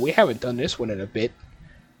accent-wise, we haven't done this one in a bit.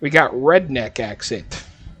 We got redneck accent.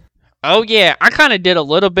 Oh, yeah. I kind of did a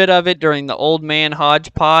little bit of it during the Old Man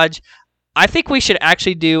Hodgepodge. I think we should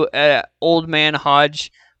actually do Old Man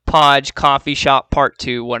Hodgepodge Coffee Shop Part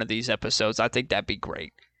 2 one of these episodes. I think that'd be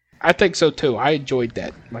great. I think so, too. I enjoyed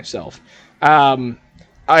that myself. And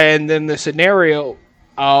then the scenario,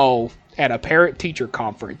 at a parent-teacher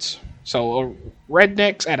conference. So,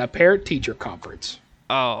 rednecks at a parent-teacher conference.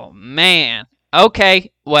 Oh, man.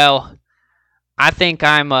 Okay, well, I think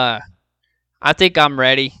I'm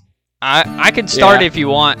ready. I can start if you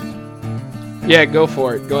want. Yeah, go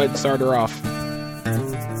for it. Go ahead and start her off.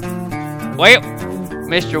 Well,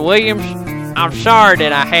 Mr. Williams, I'm sorry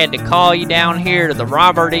that I had to call you down here to the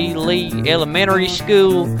Robert E. Lee Elementary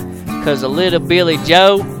School because of little Billy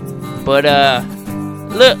Joe. But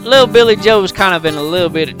little Billy Joe's kind of in a little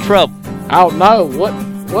bit of trouble. I don't know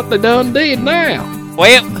what they done did now.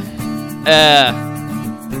 Well,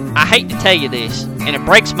 I hate to tell you this, and it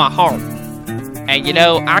breaks my heart. And you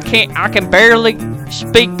know, I can barely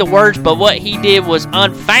speak the words, but what he did was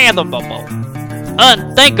unfathomable,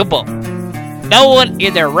 unthinkable. No one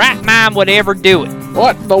in their right mind would ever do it.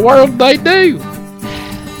 What in the world they do?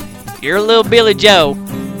 Your little Billy Joe,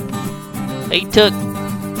 he took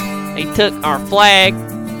our flag,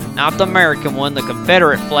 not the American one, the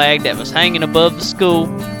Confederate flag that was hanging above the school,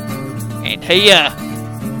 and he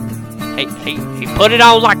put it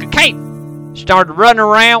on like a cape. Started running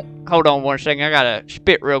around. Hold on one second, I gotta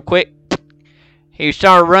spit real quick. He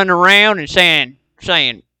started running around and saying,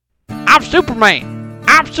 "I'm Superman,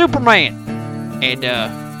 I'm Superman," and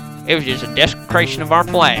it was just a desecration of our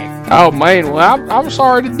flag. Oh man, well I'm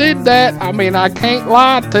sorry they did that. I mean, I can't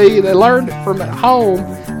lie to you. They learned it from at home.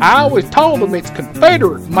 I always told them it's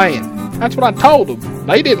Confederate man. That's what I told them.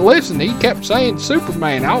 They didn't listen. He kept saying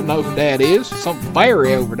Superman. I don't know who that is. Some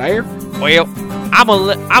fairy over there. Well, I'm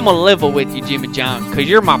a level with you, Jimmy John, because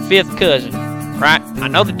you're my 5th cousin, right? I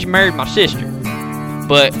know that you married my sister,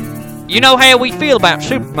 but you know how we feel about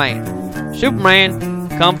Superman. Superman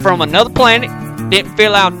come from another planet, didn't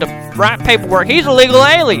fill out the right paperwork. He's a legal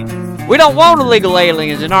alien. We don't want illegal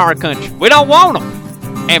aliens in our country. We don't want them.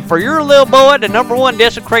 And for your little boy to number one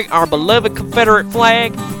desecrate our beloved Confederate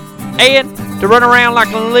flag and to run around like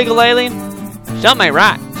an illegal alien, something ain't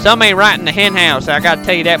right. Something ain't right in the hen house. I gotta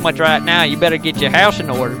tell you that much right now. You better get your house in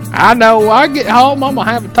order. I know. When I get home, I'm gonna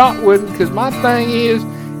have a talk with him, because my thing is,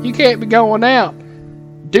 you can't be going out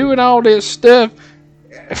doing all this stuff,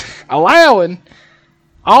 allowing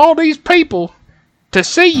all these people to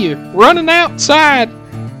see you running outside,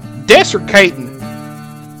 desecrating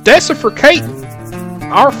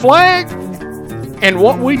our flag and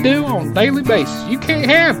what we do on a daily basis. You can't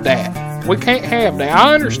have that. We can't have that.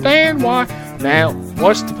 I understand why. Now,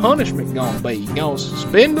 what's the punishment gonna be? You gonna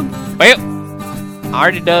suspend him? Well, I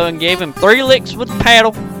already done gave him 3 licks with the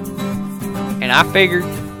paddle, and I figured,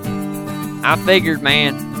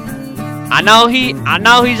 man. I know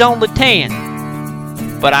he's only 10,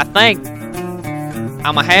 but I think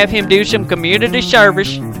I'm gonna have him do some community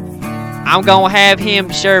service. I'm gonna have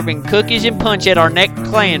him serving cookies and punch at our next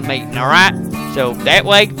clan meeting. All right? So that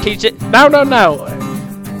way, teach it. No.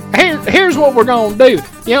 Here's what we're gonna do.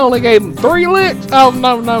 You only gave him 3 licks? Oh,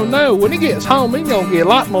 no. When he gets home, he's gonna get a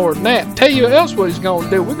lot more than that. Tell you else what he's gonna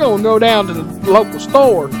do. We're gonna go down to the local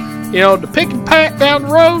store. You know, the pick and pack down the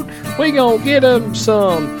road. We gonna get him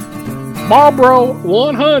some Marlboro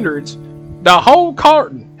 100s. The whole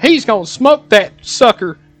carton. He's gonna smoke that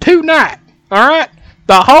sucker tonight. Alright?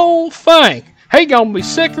 The whole thing. He gonna be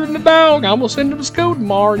sicker than the dog. I'm gonna send him to school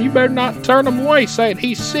tomorrow, and you better not turn him away saying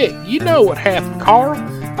he's sick. You know what happened, Carl.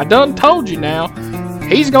 I done told you now.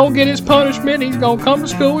 He's gonna get his punishment. He's gonna come to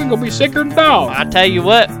school. He's gonna be sicker than a dog. I tell you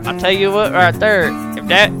what right there.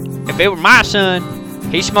 If it were my son,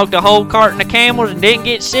 he smoked a whole carton of Camels and didn't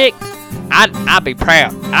get sick, I'd be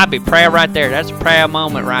proud. I'd be proud right there. That's a proud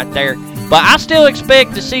moment right there. But I still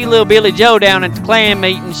expect to see little Billy Joe down at the clan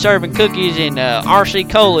meeting serving cookies and RC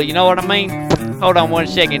Cola. You know what I mean? Hold on one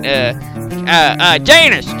second.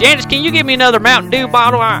 Janice, can you give me another Mountain Dew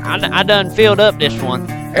bottle? I done filled up this one.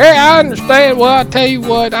 Hey, I understand. Well, I tell you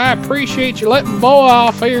what, I appreciate you letting boy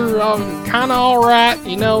off here. Kind of all right.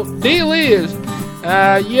 You know, deal is,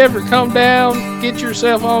 you ever come down, get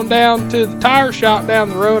yourself on down to the tire shop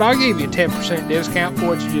down the road, I'll give you a 10% discount for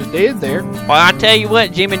what you just did there. Well, I tell you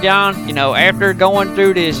what, Jimmy John, you know, after going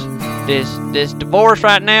through this divorce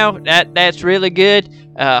right now, that's really good.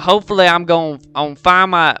 Hopefully, I'm gonna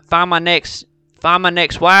find my next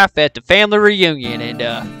wife at the family reunion, and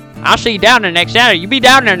I'll see you down there next Saturday. You be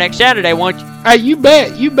down there next Saturday, won't you? Hey, you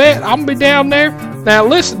bet. I'm gonna be down there. Now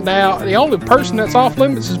listen, the only person that's off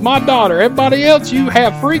limits is my daughter. Everybody else you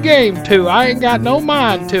have free game to. I ain't got no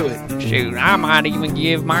mind to it. Shoot, I might even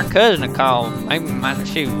give my cousin a call. Maybe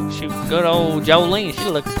shoot, good old Jolene. She's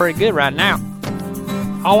looking pretty good right now.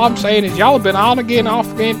 All I'm saying is y'all have been on again,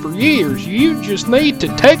 off again for years. You just need to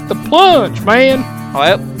take the plunge, man.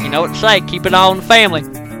 Well, you know what to say. Keep it all in the family.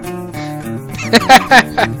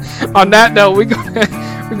 On that note, we're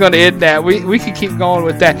gonna end that. We can keep going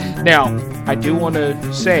with that. Now, I do want to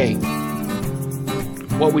say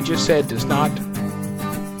what we just said does not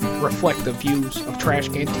reflect the views of Trash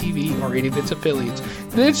Can TV or any of its affiliates.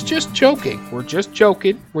 It's just joking. We're just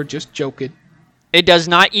joking. We're just joking. It does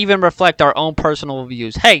not even reflect our own personal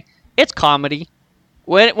views. Hey, it's comedy.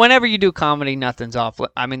 Whenever you do comedy, nothing's off.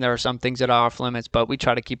 I mean, there are some things that are off limits, but we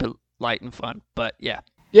try to keep it light and fun. But yeah.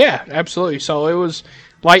 Yeah, absolutely. So it was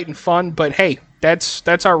light and fun, but hey,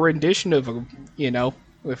 that's our rendition of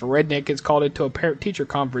if a redneck gets called into a parent-teacher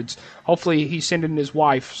conference, hopefully he's sending his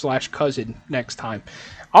wife/cousin next time.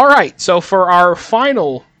 All right, so for our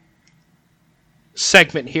final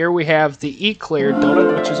segment here, we have the Eclair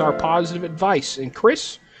Donut, which is our positive advice. And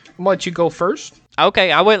Chris, I'm gonna let you go first.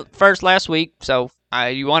 Okay, I went first last week, so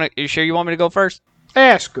you sure you want me to go first?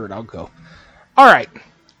 Screw it, I'll go. All right.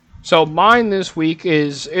 So mine this week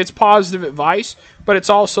it's positive advice, but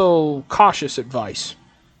it's also cautious advice.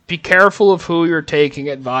 Be careful of who you're taking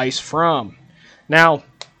advice from. Now,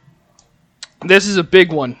 this is a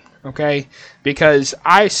big one, okay? Because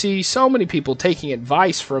I see so many people taking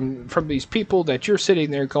advice from these people that you're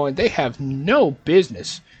sitting there going, they have no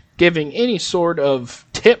business giving any sort of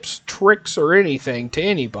tips, tricks, or anything to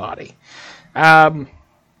anybody. I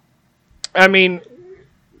mean,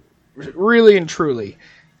 really and truly,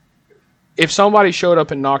 if somebody showed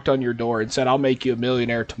up and knocked on your door and said, I'll make you a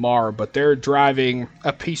millionaire tomorrow, but they're driving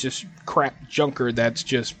a piece of crap junker that's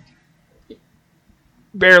just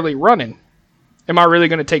barely running, am I really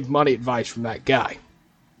going to take money advice from that guy?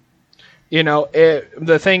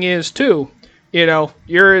 The thing is, too,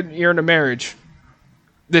 you're in a marriage.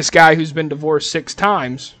 This guy who's been divorced 6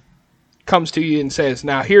 times comes to you and says,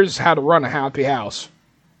 now here's how to run a happy house.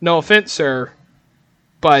 No offense, sir,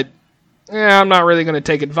 but I'm not really going to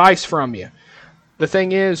take advice from you. The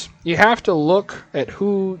thing is, you have to look at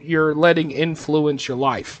who you're letting influence your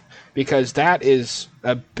life, because that is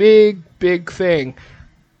a big, big thing.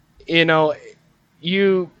 You're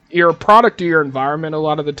a product of your environment a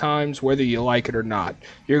lot of the times, whether you like it or not.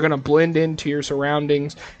 You're going to blend into your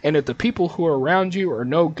surroundings, and if the people who are around you are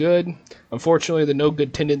no good, unfortunately the no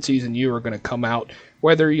good tendencies in you are going to come out,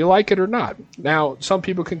 whether you like it or not. Now, some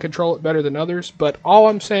people can control it better than others, but all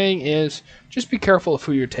I'm saying is just be careful of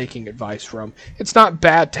who you're taking advice from. It's not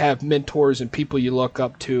bad to have mentors and people you look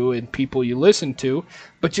up to and people you listen to,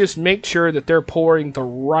 but just make sure that they're pouring the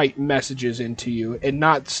right messages into you and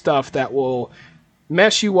not stuff that will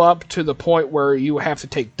mess you up to the point where you have to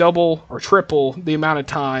take double or triple the amount of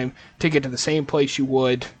time to get to the same place you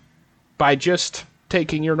would by just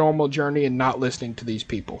taking your normal journey and not listening to these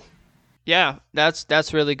people. Yeah,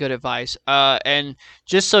 that's really good advice. And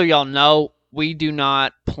just so y'all know, we do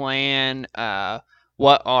not plan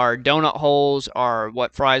what our donut holes are,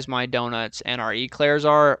 what fries my donuts, and our eclairs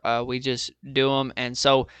are. We just do them, and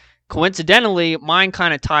so coincidentally, mine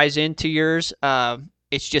kind of ties into yours.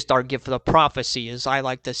 It's just our gift of the prophecy, as I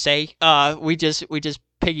like to say. We just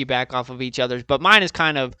piggyback off of each other's, but mine is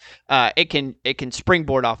kind of it can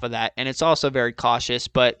springboard off of that, and it's also very cautious,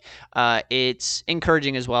 but it's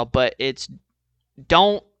encouraging as well. But it's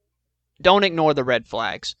don't ignore the red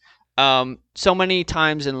flags. So many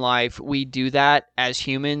times in life we do that as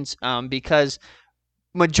humans because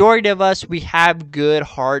majority of us, we have good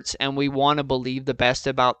hearts and we want to believe the best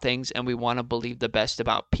about things and we want to believe the best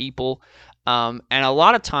about people. And a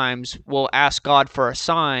lot of times we'll ask God for a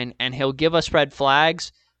sign and he'll give us red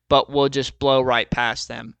flags, but we'll just blow right past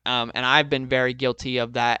them. And I've been very guilty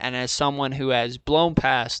of that. And as someone who has blown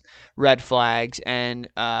past red flags and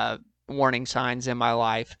warning signs in my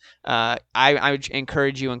life, I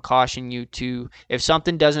encourage you and caution you to, if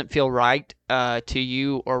something doesn't feel right to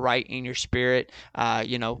you or right in your spirit,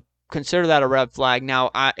 consider that a red flag. Now,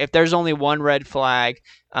 if there's only one red flag,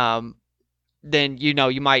 then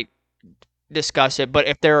you might discuss it. But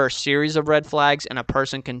if there are a series of red flags and a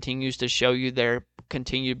person continues to show you their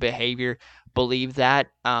continued behavior, believe that.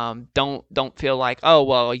 Don't feel like, oh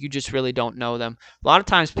well, you just really don't know them. A lot of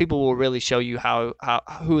times people will really show you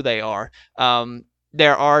who they are.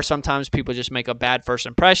 There are sometimes people just make a bad first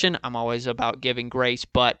impression. I'm always about giving grace,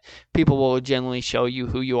 but people will generally show you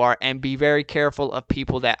who you are, and be very careful of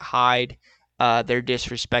people that hide their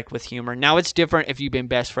disrespect with humor. Now, it's different if you've been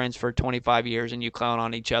best friends for 25 years and you clown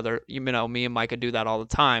on each other. Me and Micah do that all the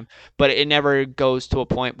time, but it never goes to a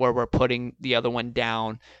point where we're putting the other one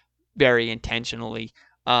down very intentionally.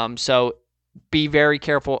 So be very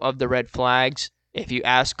careful of the red flags. If you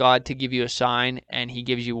ask God to give you a sign and he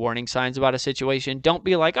gives you warning signs about a situation, don't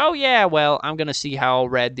be like, oh yeah, well, I'm going to see how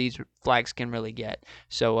red these flags can really get.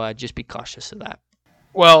 So just be cautious of that.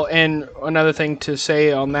 Well, and another thing to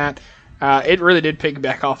say on that, it really did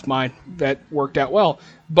piggyback off mine. That worked out well.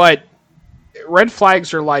 But red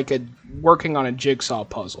flags are like working on a jigsaw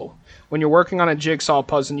puzzle. When you're working on a jigsaw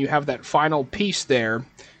puzzle and you have that final piece there,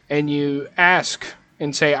 and you ask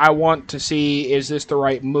and say, I want to see, is this the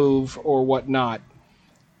right move or whatnot?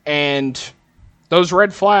 And those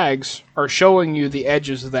red flags are showing you the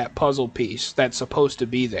edges of that puzzle piece that's supposed to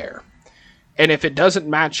be there. And if it doesn't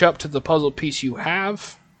match up to the puzzle piece you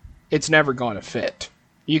have, it's never going to fit.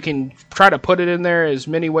 You can try to put it in there as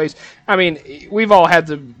many ways. I mean, we've all had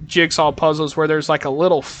the jigsaw puzzles where there's like a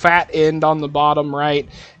little fat end on the bottom, right?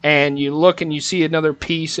 And you look and you see another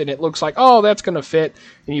piece and it looks like, oh, that's going to fit.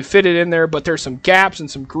 And you fit it in there, but there's some gaps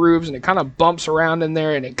and some grooves and it kind of bumps around in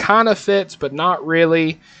there and it kind of fits, but not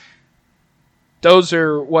really. Those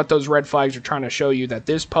are what those red flags are trying to show you, that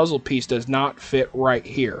this puzzle piece does not fit right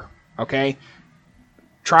here, okay?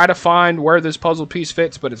 Try to find where this puzzle piece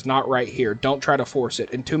fits, but it's not right here. Don't try to force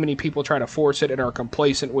it. And too many people try to force it and are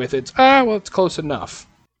complacent with it. Well, it's close enough.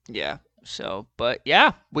 Yeah. So, but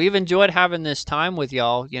yeah, we've enjoyed having this time with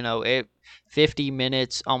y'all. 50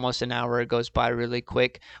 minutes, almost an hour, it goes by really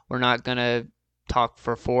quick. We're not going to talk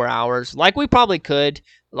for 4 hours like we probably could,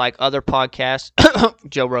 like other podcasts,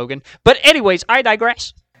 Joe Rogan. But anyways, I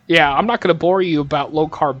digress. Yeah, I'm not going to bore you about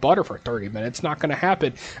low-carb butter for 30 minutes. Not going to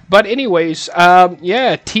happen. But anyways,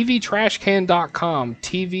 tvtrashcan.com.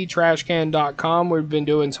 tvtrashcan.com. We've been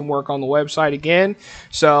doing some work on the website again.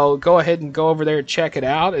 So go ahead and go over there and check it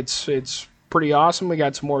out. It's pretty awesome. We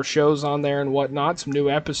got some more shows on there and whatnot, some new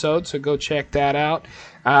episodes, so go check that out.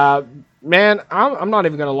 Man, I'm not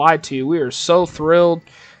even going to lie to you. We are so thrilled.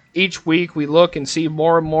 Each week we look and see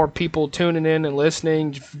more and more people tuning in and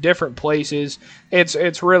listening, different places.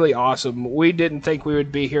 It's really awesome. We didn't think we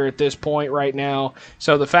would be here at this point right now.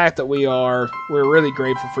 So the fact that we're really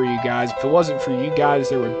grateful for you guys. If it wasn't for you guys,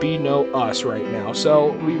 there would be no us right now.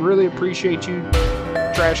 So we really appreciate you,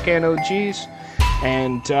 Trash Can OGs.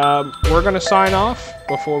 And we're going to sign off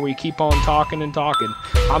before we keep on talking and talking.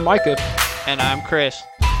 I'm Micah. And I'm Chris.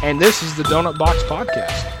 And this is the Doughnut Box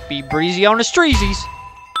Podcast. Be breezy on the streezies.